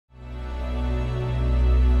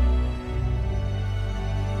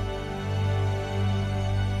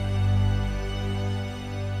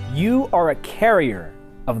You are a carrier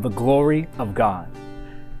of the glory of God.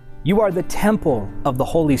 You are the temple of the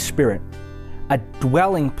Holy Spirit, a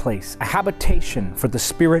dwelling place, a habitation for the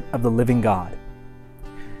Spirit of the living God.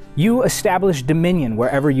 You establish dominion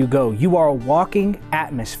wherever you go. You are a walking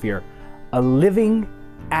atmosphere, a living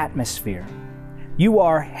atmosphere. You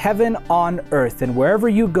are heaven on earth, and wherever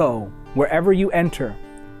you go, wherever you enter,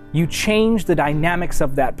 you change the dynamics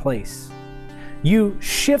of that place. You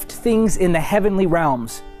shift things in the heavenly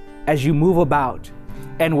realms as you move about,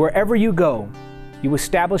 and wherever you go, you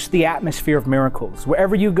establish the atmosphere of miracles.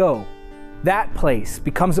 Wherever you go, that place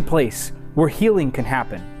becomes a place where healing can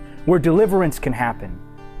happen, where deliverance can happen,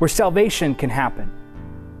 where salvation can happen,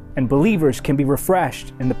 and believers can be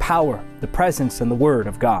refreshed in the power, the presence, and the Word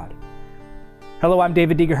of God. Hello, I'm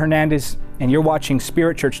Diga Hernandez, and you're watching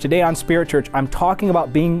Spirit Church. Today on Spirit Church, I'm talking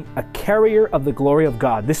about being a carrier of the glory of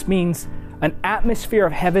God. This means an atmosphere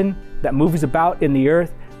of heaven that moves about in the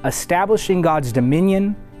earth, establishing God's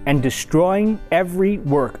dominion and destroying every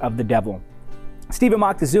work of the devil. Stephen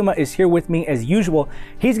Moctezuma is here with me as usual.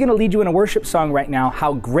 He's going to lead you in a worship song right now,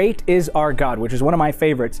 How Great Is Our God, which is one of my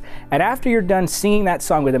favorites. And after you're done singing that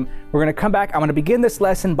song with him, we're going to come back. I'm going to begin this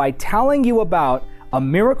lesson by telling you about a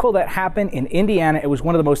miracle that happened in Indiana. It was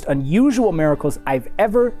one of the most unusual miracles I've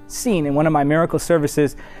ever seen in one of my miracle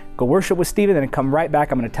services. Go worship with Stephen and then come right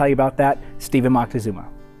back. I'm going to tell you about that. Stephen Moctezuma.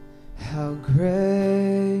 How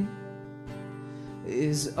great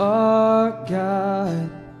is our God.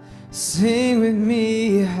 Sing with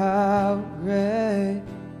me, how great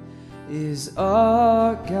is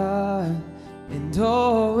our God, and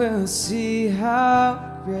all will see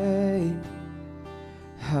how great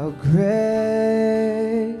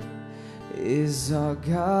is our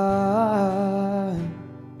God.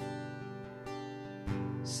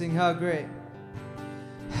 Sing how great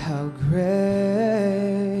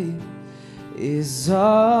is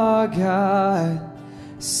our God.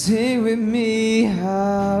 Sing with me,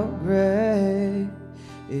 how great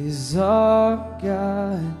is our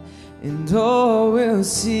God, and all will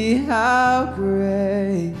see how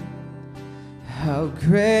great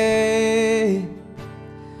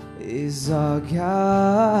is our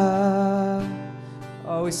God.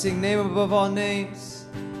 Oh, we sing name above all names.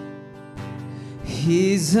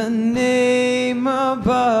 He's a name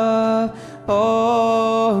above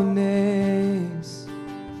all names,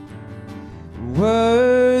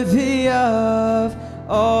 worthy of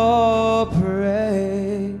all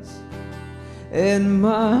praise, and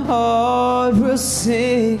my heart will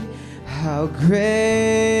sing how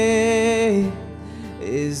great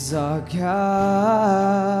is our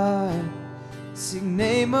God. Sing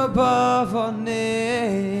name above all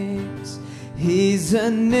names. He's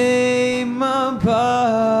a name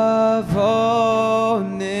above all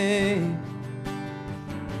names.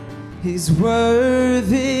 He's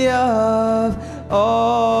worthy of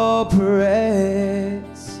all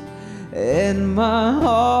praise, and my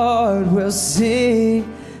heart will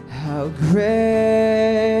sing how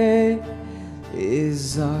great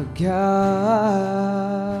is our God.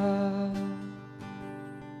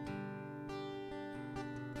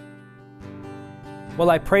 Well,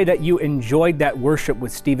 I pray that you enjoyed that worship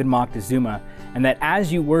with Stephen Moctezuma, and that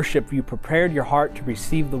as you worship, you prepared your heart to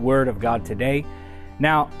receive the Word of God today.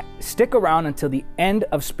 Now, stick around until the end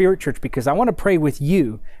of Spirit Church, because I want to pray with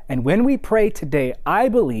you. And when we pray today, I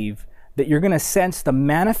believe that you're going to sense the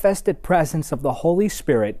manifested presence of the Holy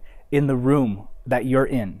Spirit in the room that you're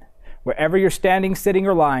in. Wherever you're standing, sitting,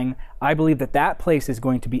 or lying, I believe that that place is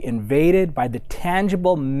going to be invaded by the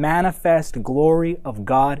tangible, manifest glory of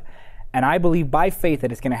God. And I believe by faith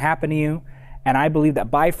that it's going to happen to you. And I believe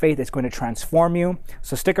that by faith it's going to transform you.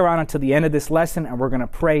 So stick around until the end of this lesson, and we're going to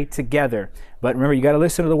pray together. But remember, you got to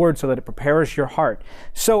listen to the Word so that it prepares your heart.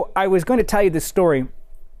 So I was going to tell you this story.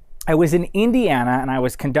 I was in Indiana, and I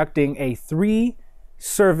was conducting a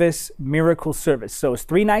 3-service miracle service. So it was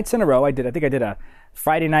 3 nights in a row. I think I did a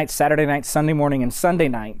Friday night, Saturday night, Sunday morning, and Sunday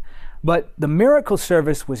night. But the miracle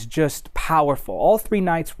service was just powerful. All 3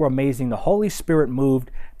 nights were amazing. The Holy Spirit moved.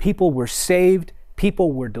 People were saved.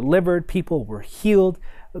 People were delivered. People were healed.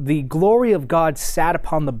 The glory of God sat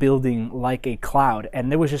upon the building like a cloud,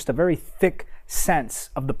 and there was just a very thick sense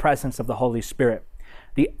of the presence of the Holy Spirit.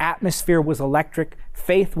 The atmosphere was electric.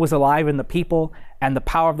 Faith was alive in the people, and the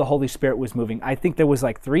power of the Holy Spirit was moving. I think there was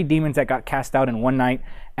like 3 demons that got cast out in one night,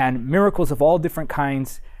 and miracles of all different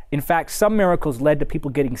kinds. In fact, some miracles led to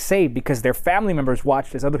people getting saved because their family members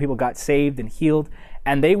watched as other people got saved and healed,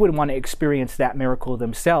 and they would want to experience that miracle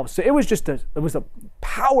themselves. So it was a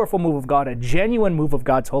powerful move of God, a genuine move of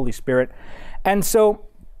God's Holy Spirit. And so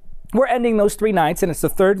we're ending those 3 nights, and it's the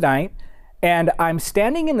 3rd night, And I'm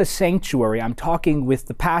standing in the sanctuary. I'm talking with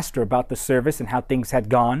the pastor about the service and how things had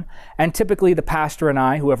gone. And typically the pastor and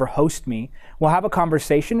I, whoever hosts me, will have a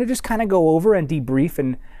conversation to just kind of go over and debrief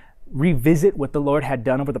and revisit what the Lord had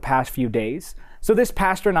done over the past few days. So this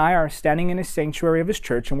pastor and I are standing in his sanctuary of his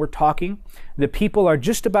church and we're talking. The people are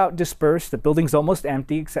just about dispersed. The building's almost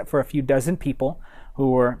empty except for a few dozen people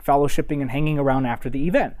who are fellowshipping and hanging around after the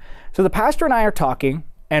event. So the pastor and I are talking,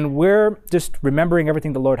 and we're just remembering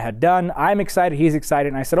everything the Lord had done. I'm excited, he's excited,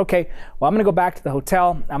 and I said, okay, well, I'm gonna go back to the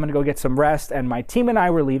hotel, I'm gonna go get some rest, and my team and I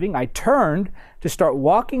were leaving. I turned to start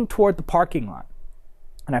walking toward the parking lot,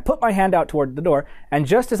 and I put my hand out toward the door, and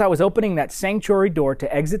just as I was opening that sanctuary door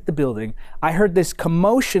to exit the building, I heard this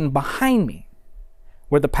commotion behind me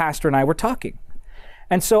where the pastor and I were talking.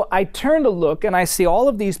 And so I turn to look, and I see all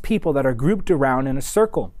of these people that are grouped around in a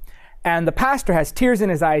circle. And the pastor has tears in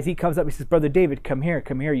his eyes. He comes up, he says, Brother David, come here,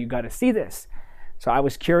 you got to see this. So I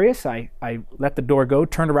was curious. I let the door go,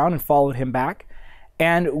 turned around and followed him back.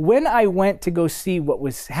 And when I went to go see what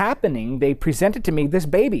was happening, they presented to me this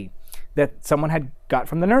baby that someone had got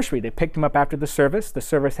from the nursery. They picked him up after the service. The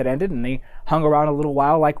service had ended and they hung around a little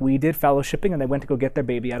while like we did, fellowshipping, and they went to go get their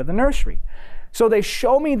baby out of the nursery. So they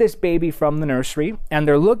show me this baby from the nursery and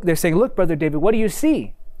they're saying, look, Brother David, what do you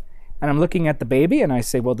see? And I'm looking at the baby and I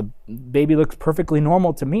say, well, the baby looks perfectly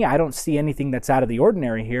normal to me. I don't see anything that's out of the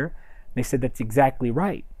ordinary here. They said, that's exactly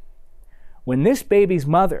right. When this baby's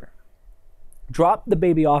mother dropped the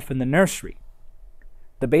baby off in the nursery,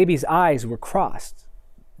 the baby's eyes were crossed.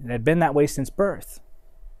 It had been that way since birth.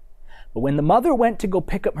 But when the mother went to go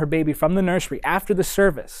pick up her baby from the nursery after the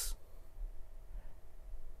service,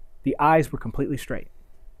 the eyes were completely straight.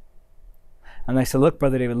 And I said, look,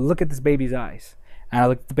 Brother David, look at this baby's eyes. And I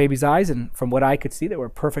looked at the baby's eyes, and from what I could see, they were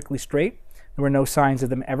perfectly straight. There were no signs of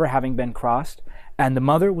them ever having been crossed. And the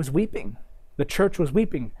mother was weeping. The church was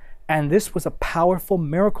weeping. And this was a powerful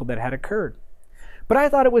miracle that had occurred. But I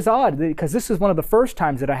thought it was odd, because this is one of the first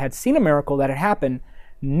times that I had seen a miracle that had happened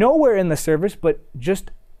nowhere in the service, but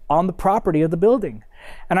just on the property of the building.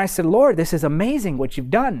 And I said, Lord, this is amazing what you've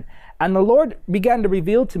done. And the Lord began to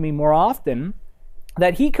reveal to me more often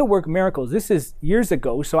that he could work miracles. This is years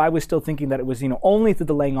ago, so I was still thinking that it was, only through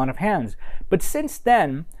the laying on of hands. But since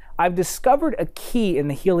then, I've discovered a key in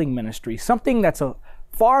the healing ministry, something that's a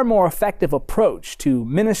far more effective approach to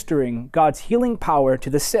ministering God's healing power to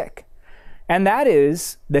the sick. And that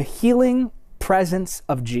is the healing presence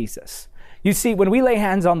of Jesus. You see, when we lay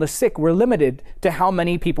hands on the sick, we're limited to how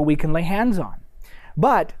many people we can lay hands on.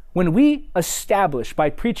 But when we establish by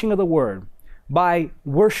preaching of the word, by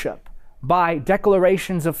worship, by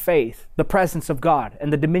declarations of faith, the presence of God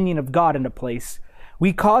and the dominion of God in a place,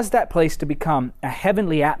 we cause that place to become a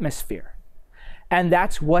heavenly atmosphere. And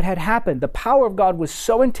that's what had happened. The power of God was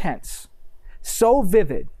so intense, so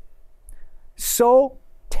vivid, so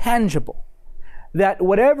tangible, that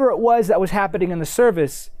whatever it was that was happening in the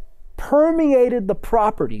service permeated the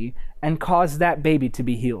property and caused that baby to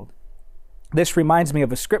be healed. This reminds me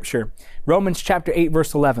of a scripture, Romans chapter 8,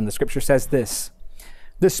 verse 11. The scripture says this,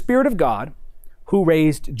 the Spirit of God, who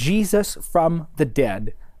raised Jesus from the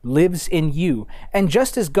dead, lives in you. And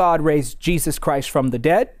just as God raised Jesus Christ from the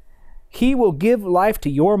dead, he will give life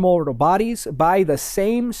to your mortal bodies by the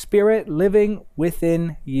same Spirit living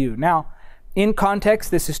within you. Now, in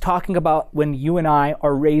context, this is talking about when you and I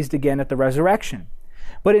are raised again at the resurrection.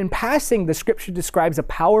 But in passing, the scripture describes a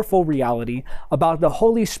powerful reality about the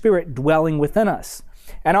Holy Spirit dwelling within us.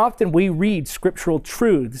 And often we read scriptural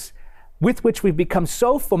truths with which we've become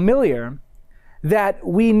so familiar that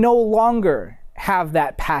we no longer have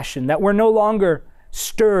that passion, that we're no longer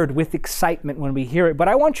stirred with excitement when we hear it. But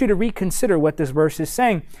I want you to reconsider what this verse is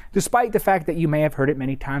saying, despite the fact that you may have heard it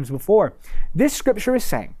many times before. This scripture is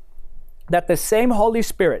saying that the same Holy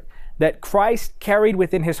Spirit that Christ carried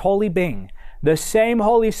within his holy being, the same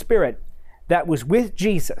Holy Spirit that was with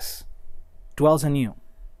Jesus, dwells in you.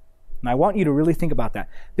 And I want you to really think about that.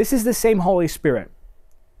 This is the same Holy Spirit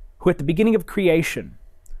who at the beginning of creation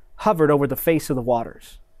hovered over the face of the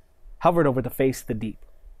waters, hovered over the face of the deep.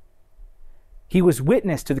 He was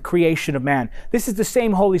witness to the creation of man. This is the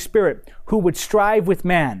same Holy Spirit who would strive with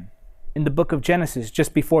man in the book of Genesis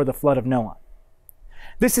just before the flood of Noah.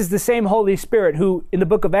 This is the same Holy Spirit who in the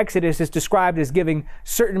book of Exodus is described as giving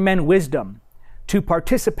certain men wisdom to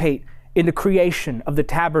participate in the creation of the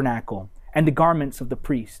tabernacle and the garments of the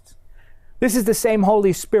priests. This is the same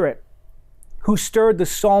Holy Spirit who stirred the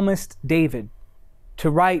psalmist David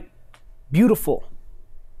to write beautiful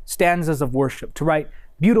stanzas of worship, to write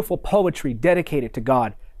beautiful poetry dedicated to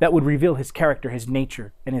God that would reveal his character, his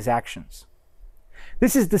nature, and his actions.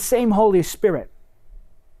 This is the same Holy Spirit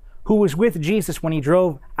who was with Jesus when he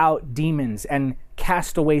drove out demons and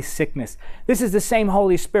cast away sickness. This is the same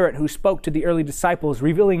Holy Spirit who spoke to the early disciples,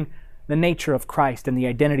 revealing the nature of Christ and the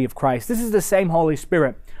identity of Christ. This is the same Holy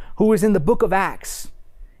Spirit who was in the book of Acts,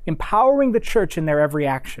 empowering the church in their every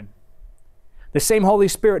action. The same Holy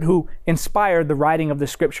Spirit who inspired the writing of the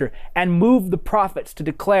Scripture and moved the prophets to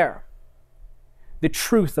declare the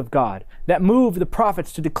truth of God, that moved the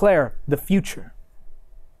prophets to declare the future.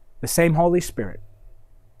 The same Holy Spirit.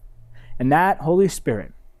 And that Holy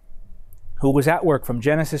Spirit, who was at work from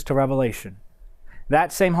Genesis to Revelation,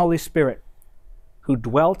 that same Holy Spirit who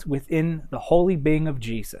dwelt within the holy being of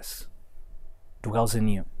Jesus, dwells in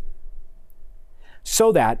you.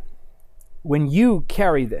 So that when you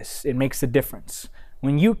carry this, it makes a difference.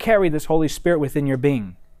 When you carry this Holy Spirit within your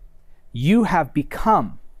being, you have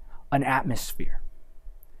become an atmosphere.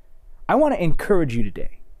 I want to encourage you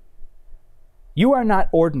today. You are not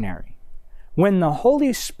ordinary. When the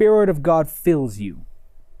Holy Spirit of God fills you,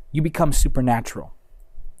 you become supernatural.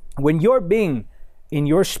 When your being in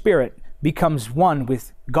your spirit becomes one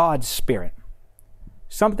with God's Spirit,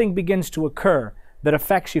 something begins to occur that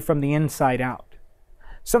affects you from the inside out.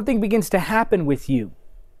 Something begins to happen with you.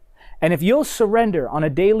 And if you'll surrender on a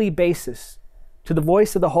daily basis to the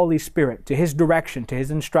voice of the Holy Spirit, to His direction, to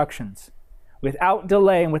His instructions, without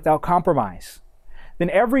delay and without compromise, then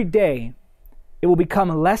every day it will become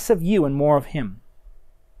less of you and more of Him.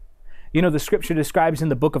 You know, the Scripture describes in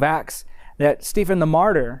the book of Acts that Stephen the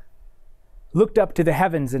martyr looked up to the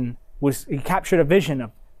heavens and he captured a vision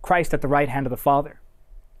of Christ at the right hand of the Father.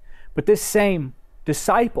 But this same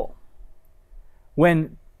disciple,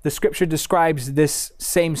 when the Scripture describes this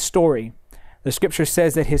same story, the Scripture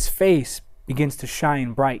says that his face begins to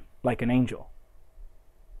shine bright like an angel.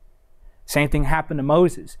 Same thing happened to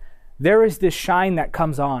Moses. There is this shine that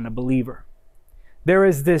comes on a believer. There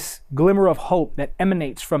is this glimmer of hope that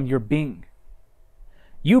emanates from your being.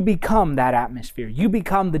 You become that atmosphere. You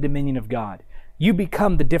become the dominion of God. You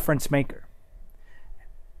become the difference maker.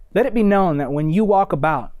 Let it be known that when you walk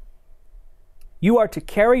about, you are to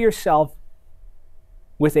carry yourself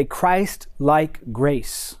with a Christ-like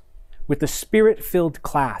grace, with a Spirit-filled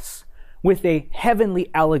class, with a heavenly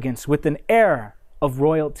elegance, with an air of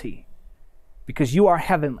royalty, because you are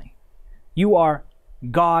heavenly. You are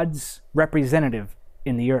God's representative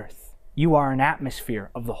in the earth. You are an atmosphere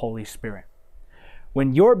of the Holy Spirit.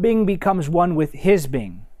 When your being becomes one with His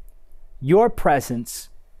being, your presence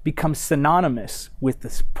becomes synonymous with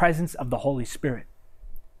the presence of the Holy Spirit.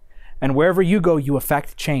 And wherever you go, you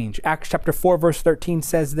affect change. Acts chapter 4, verse 13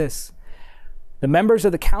 says this: "The members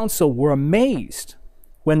of the council were amazed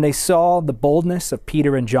when they saw the boldness of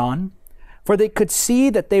Peter and John, for they could see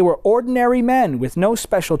that they were ordinary men with no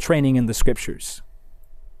special training in the Scriptures.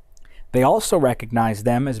 They also recognized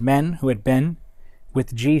them as men who had been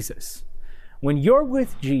with Jesus." When you're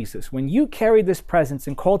with Jesus, when you carry this presence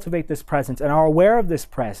and cultivate this presence and are aware of this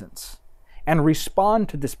presence and respond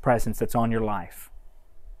to this presence that's on your life,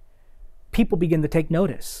 people begin to take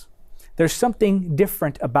notice. There's something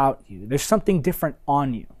different about you. There's something different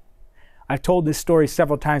on you. I've told this story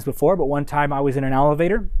several times before, but one time I was in an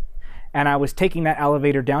elevator and I was taking that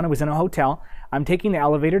elevator down. It was in a hotel. I'm taking the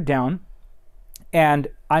elevator down and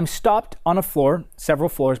I'm stopped on a floor, several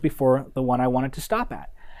floors before the one I wanted to stop at.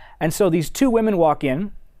 And so these two women walk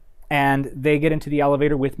in and they get into the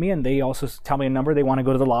elevator with me, and they also tell me a number. They want to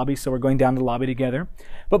go to the lobby, so we're going down to the lobby together.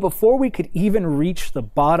 But before we could even reach the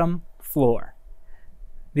bottom floor,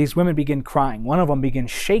 these women begin crying. One of them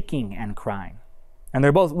begins shaking and crying. And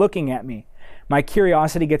they're both looking at me. My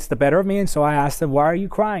curiosity gets the better of me, and so I asked them, "Why are you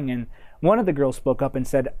crying?" And one of the girls spoke up and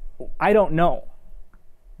said, "I don't know.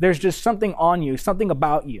 There's just something on you, something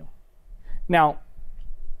about you." Now,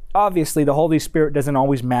 obviously, the Holy Spirit doesn't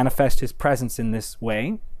always manifest His presence in this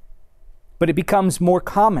way, but it becomes more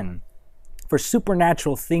common for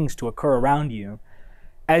supernatural things to occur around you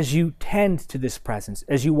as you tend to this presence,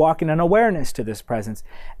 as you walk in an awareness to this presence,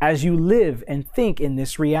 as you live and think in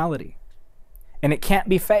this reality. And it can't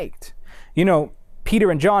be faked. You know,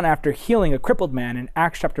 Peter and John, after healing a crippled man in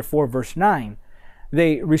Acts chapter 4, verse 9,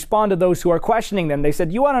 they respond to those who are questioning them. They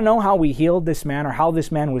said, "You want to know how we healed this man, or how this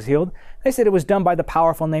man was healed?" They said it was done by the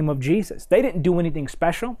powerful name of Jesus. They didn't do anything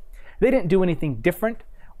special. They didn't do anything different.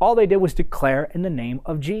 All they did was declare in the name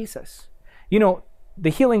of Jesus. You know, the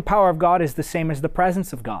healing power of God is the same as the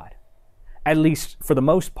presence of God, at least for the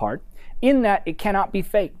most part, in that it cannot be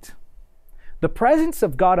faked. The presence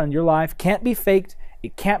of God on your life can't be faked.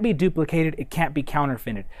 It can't be duplicated. It can't be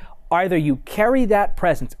counterfeited. Either you carry that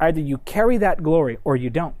presence, either you carry that glory, or you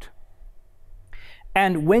don't.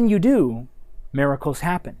 And when you do, miracles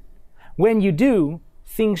happen. When you do,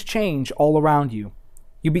 things change all around you.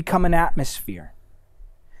 You become an atmosphere.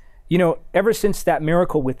 You know, ever since that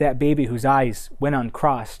miracle with that baby whose eyes went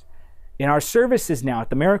uncrossed, in our services now, at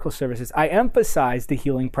the miracle services, I emphasize the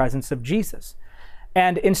healing presence of Jesus.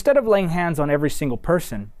 And instead of laying hands on every single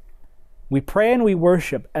person, we pray and we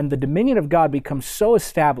worship, and the dominion of God becomes so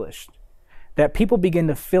established that people begin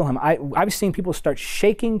to feel him. I've seen people start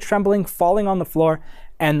shaking, trembling, falling on the floor,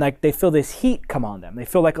 and like they feel this heat come on them. They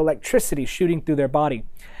feel like electricity shooting through their body.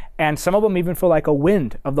 And some of them even feel like a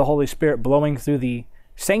wind of the Holy Spirit blowing through the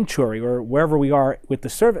sanctuary or wherever we are with the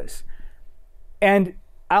service. And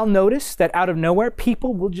I'll notice that out of nowhere,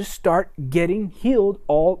 people will just start getting healed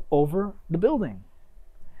all over the building.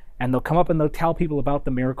 And they'll come up and they'll tell people about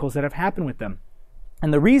the miracles that have happened with them.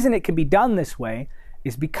 And the reason it can be done this way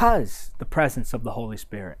is because the presence of the Holy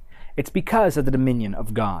Spirit. It's because of the dominion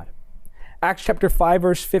of God. Acts chapter 5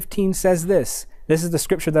 verse 15 says this. This is the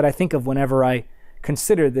scripture that I think of whenever I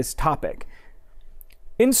consider this topic.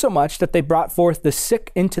 Insomuch that they brought forth the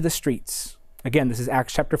sick into the streets. Again, this is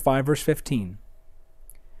Acts chapter 5 verse 15.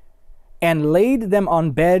 And laid them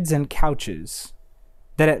on beds and couches,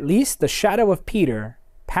 that at least the shadow of Peter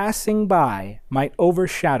passing by might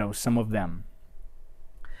overshadow some of them.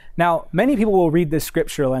 Now, many people will read this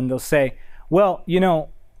scripture and they'll say, well, you know,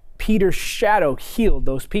 Peter's shadow healed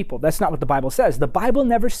those people. That's not what the Bible says. The Bible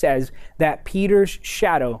never says that Peter's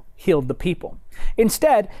shadow healed the people.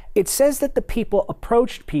 Instead, it says that the people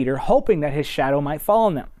approached Peter hoping that his shadow might fall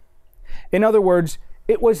on them. In other words,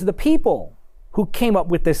 it was the people who came up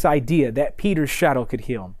with this idea that Peter's shadow could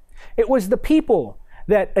heal. It was the people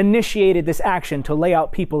that initiated this action to lay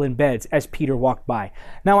out people in beds as Peter walked by.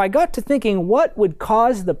 Now I got to thinking, what would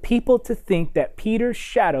cause the people to think that Peter's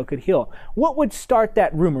shadow could heal? What would start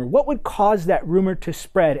that rumor? What would cause that rumor to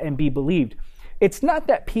spread and be believed? It's not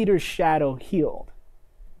that Peter's shadow healed.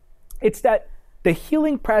 It's that the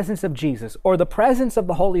healing presence of Jesus, or the presence of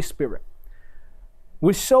the Holy Spirit,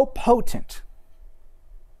 was so potent,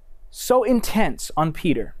 so intense on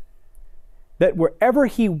Peter, that wherever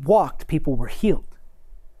he walked, people were healed.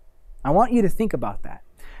 I want you to think about that.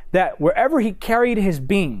 That wherever he carried his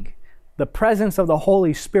being, the presence of the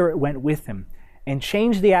Holy Spirit went with him and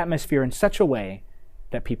changed the atmosphere in such a way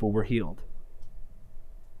that people were healed.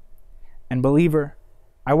 And believer,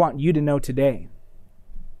 I want you to know today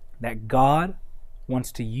that God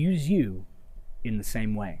wants to use you in the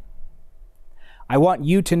same way. I want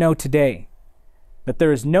you to know today that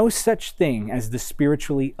there is no such thing as the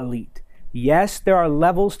spiritually elite. Yes, there are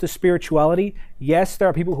levels to spirituality. Yes, there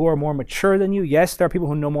are people who are more mature than you. Yes, there are people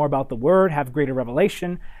who know more about the Word, have greater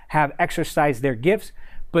revelation, have exercised their gifts.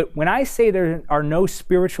 But when I say there are no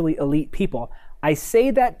spiritually elite people, I say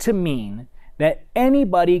that to mean that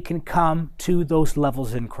anybody can come to those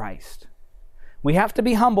levels in Christ. We have to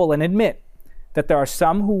be humble and admit that there are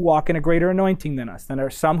some who walk in a greater anointing than us, and there are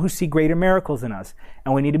some who see greater miracles than us.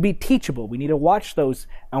 And we need to be teachable. We need to watch those,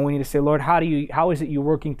 and we need to say, Lord, how is it you're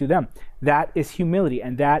working through them? That is humility,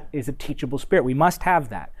 and that is a teachable spirit. We must have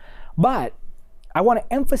that. But I want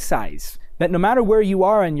to emphasize that no matter where you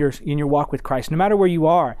are in your walk with Christ, no matter where you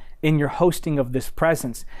are in your hosting of this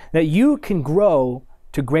presence, that you can grow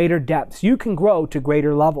to greater depths. You can grow to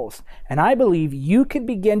greater levels. And I believe you can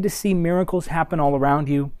begin to see miracles happen all around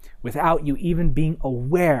you without you even being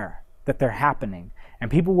aware that they're happening.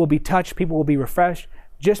 And people will be touched, people will be refreshed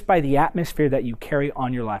just by the atmosphere that you carry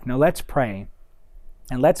on your life. Now let's pray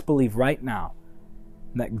and let's believe right now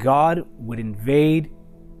that God would invade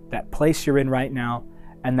that place you're in right now,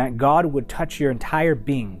 and that God would touch your entire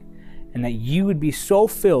being, and that you would be so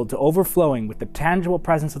filled to overflowing with the tangible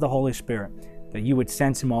presence of the Holy Spirit that you would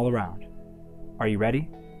sense Him all around. Are you ready?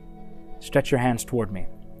 Stretch your hands toward me.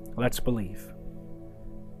 Let's believe.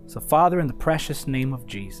 So, Father, in the precious name of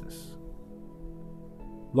Jesus,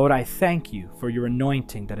 Lord, I thank you for your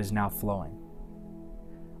anointing that is now flowing.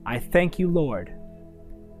 I thank you, Lord,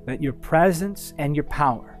 that your presence and your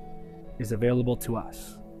power is available to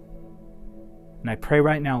us. And I pray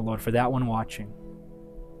right now, Lord, for that one watching.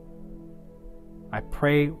 I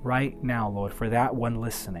pray right now, Lord, for that one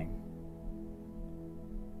listening,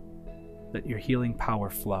 that your healing power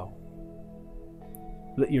flow.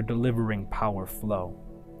 Let your delivering power flow.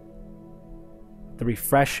 The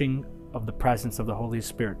refreshing of the presence of the Holy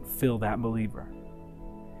Spirit fill that believer.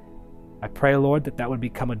 I pray, Lord, that would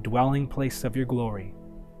become a dwelling place of your glory.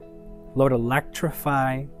 Lord,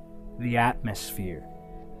 electrify the atmosphere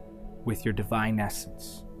with your divine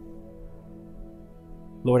essence.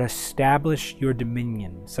 Lord, establish your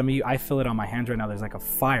dominion. Some of you, I feel it on my hands right now. There's like a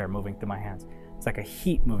fire moving through my hands. It's like a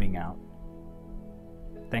heat moving out.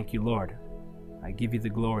 Thank you, Lord. I give you the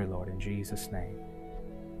glory, Lord, in Jesus' name.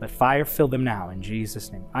 Let fire fill them now in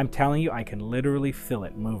Jesus' name. I'm telling you, I can literally feel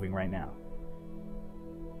it moving right now.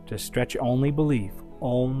 Just stretch, only believe,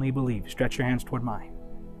 only believe. Stretch your hands toward mine.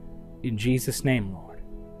 In Jesus' name, Lord,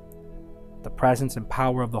 the presence and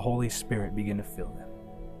power of the Holy Spirit begin to fill them.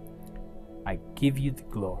 I give you the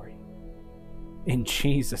glory. In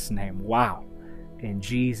Jesus' name. Wow. In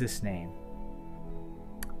Jesus' name.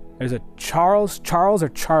 There's a Charles or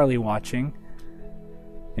Charlie watching,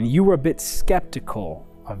 and you were a bit skeptical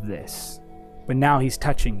of this, but now he's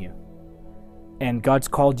touching you. And God's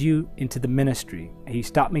called you into the ministry. He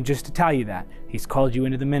stopped me just to tell you that. He's called you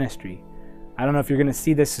into the ministry. I don't know if you're going to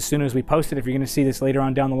see this as soon as we post it, if you're going to see this later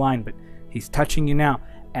on down the line, but he's touching you now.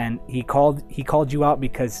 And he called you out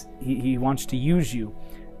because he wants to use you.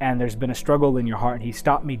 And there's been a struggle in your heart, and he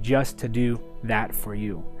stopped me just to do that for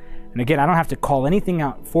you. And again, I don't have to call anything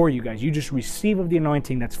out for you guys. You just receive of the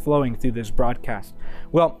anointing that's flowing through this broadcast.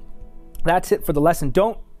 Well, that's it for the lesson.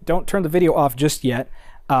 Don't turn the video off just yet.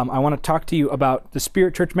 I want to talk to you about the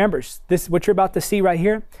Spirit Church members. This, what you're about to see right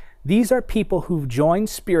here, these are people who've joined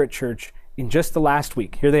Spirit Church in just the last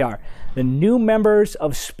week. Here they are. The new members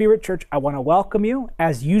of Spirit Church, I want to welcome you.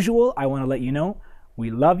 As usual, I want to let you know we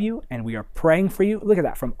love you and we are praying for you. Look at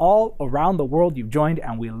that. From all around the world you've joined,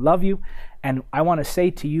 and we love you. And I want to say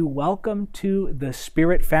to you, welcome to the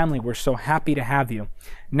Spirit family. We're so happy to have you.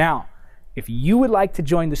 Now, if you would like to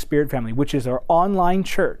join the Spirit family, which is our online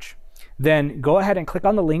church, then go ahead and click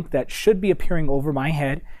on the link that should be appearing over my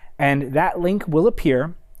head. And that link will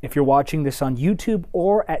appear if you're watching this on YouTube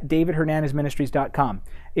or at davidhernandezministries.com.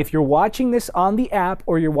 If you're watching this on the app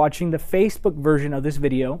or you're watching the Facebook version of this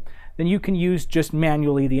video, then you can use just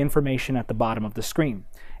manually the information at the bottom of the screen.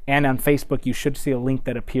 And on Facebook, you should see a link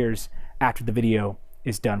that appears after the video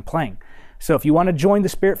is done playing. So if you want to join the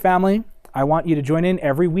Spirit family, I want you to join in.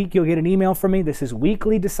 Every week you'll get an email from me. This is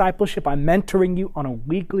weekly discipleship. I'm mentoring you on a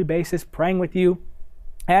weekly basis, praying with you.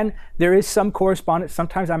 And there is some correspondence.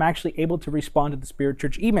 Sometimes I'm actually able to respond to the Spirit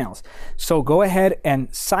Church emails. So go ahead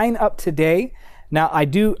and sign up today. Now I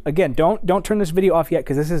do, again, don't turn this video off yet,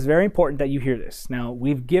 because this is very important that you hear this. Now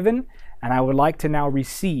we've given, and I would like to now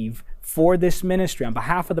receive for this ministry, on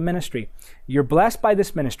behalf of the ministry. You're blessed by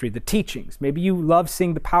this ministry, the teachings. Maybe you love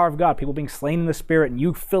seeing the power of God, people being slain in the Spirit, and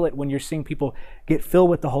you feel it when you're seeing people get filled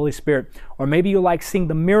with the Holy Spirit. Or maybe you like seeing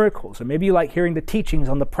the miracles, or maybe you like hearing the teachings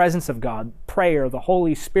on the presence of God, prayer, the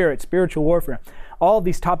Holy Spirit, spiritual warfare. All of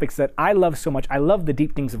these topics that I love so much. I love the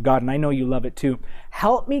deep things of God, and I know you love it too.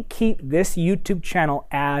 Help me keep this YouTube channel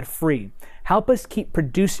ad-free. Help us keep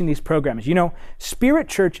producing these programs. You know, Spirit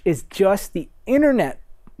Church is just the internet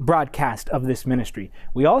broadcast of this ministry.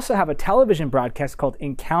 We also have a television broadcast called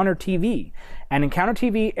Encounter TV. And Encounter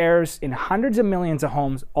TV airs in hundreds of millions of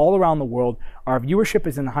homes all around the world. Our viewership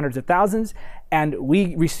is in the hundreds of thousands, and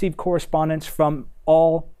we receive correspondence from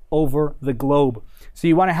all over the globe. So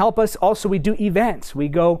you want to help us? Also, we do events. We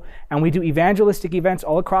go and we do evangelistic events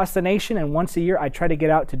all across the nation, and once a year I try to get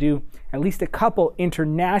out to do at least a couple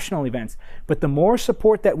international events. But the more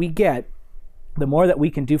support that we get, the more that we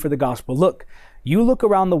can do for the gospel. Look, you look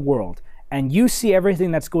around the world and you see everything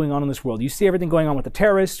that's going on in this world. You see everything going on with the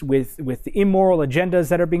terrorists, with the immoral agendas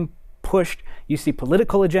that are being pushed. You see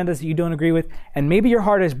political agendas that you don't agree with. And maybe your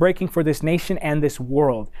heart is breaking for this nation and this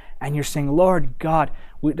world. And you're saying, Lord God,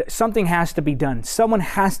 something has to be done. Someone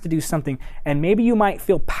has to do something. And maybe you might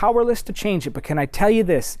feel powerless to change it. But can I tell you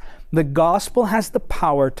this? The gospel has the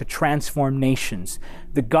power to transform nations.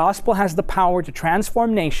 The gospel has the power to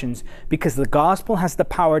transform nations because the gospel has the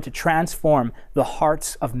power to transform the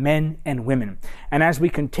hearts of men and women. And as we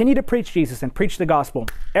continue to preach Jesus and preach the gospel,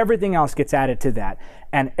 everything else gets added to that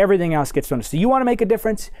and everything else gets done. So you want to make a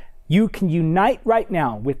difference? You can unite right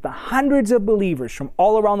now with the hundreds of believers from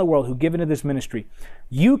all around the world who give into this ministry.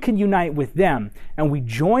 You can unite with them, and we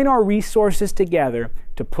join our resources together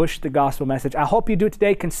to push the gospel message. I hope you do it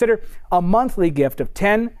today. Consider a monthly gift of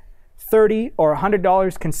 $10, $30, or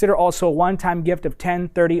 $100. Consider also a one-time gift of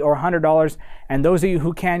 $10, $30, or $100. And those of you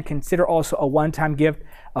who can, consider also a one-time gift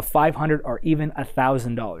of $500 or even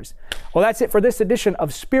 $1,000. Well, that's it for this edition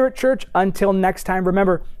of Spirit Church. Until next time,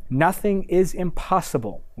 remember, nothing is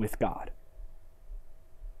impossible with God.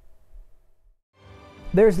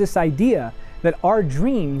 There's this idea that our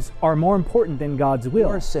dreams are more important than God's will.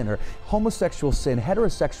 You're a sinner. Homosexual sin,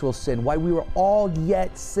 heterosexual sin, while we were all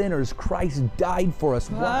yet sinners, Christ died for us.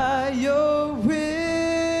 By your will.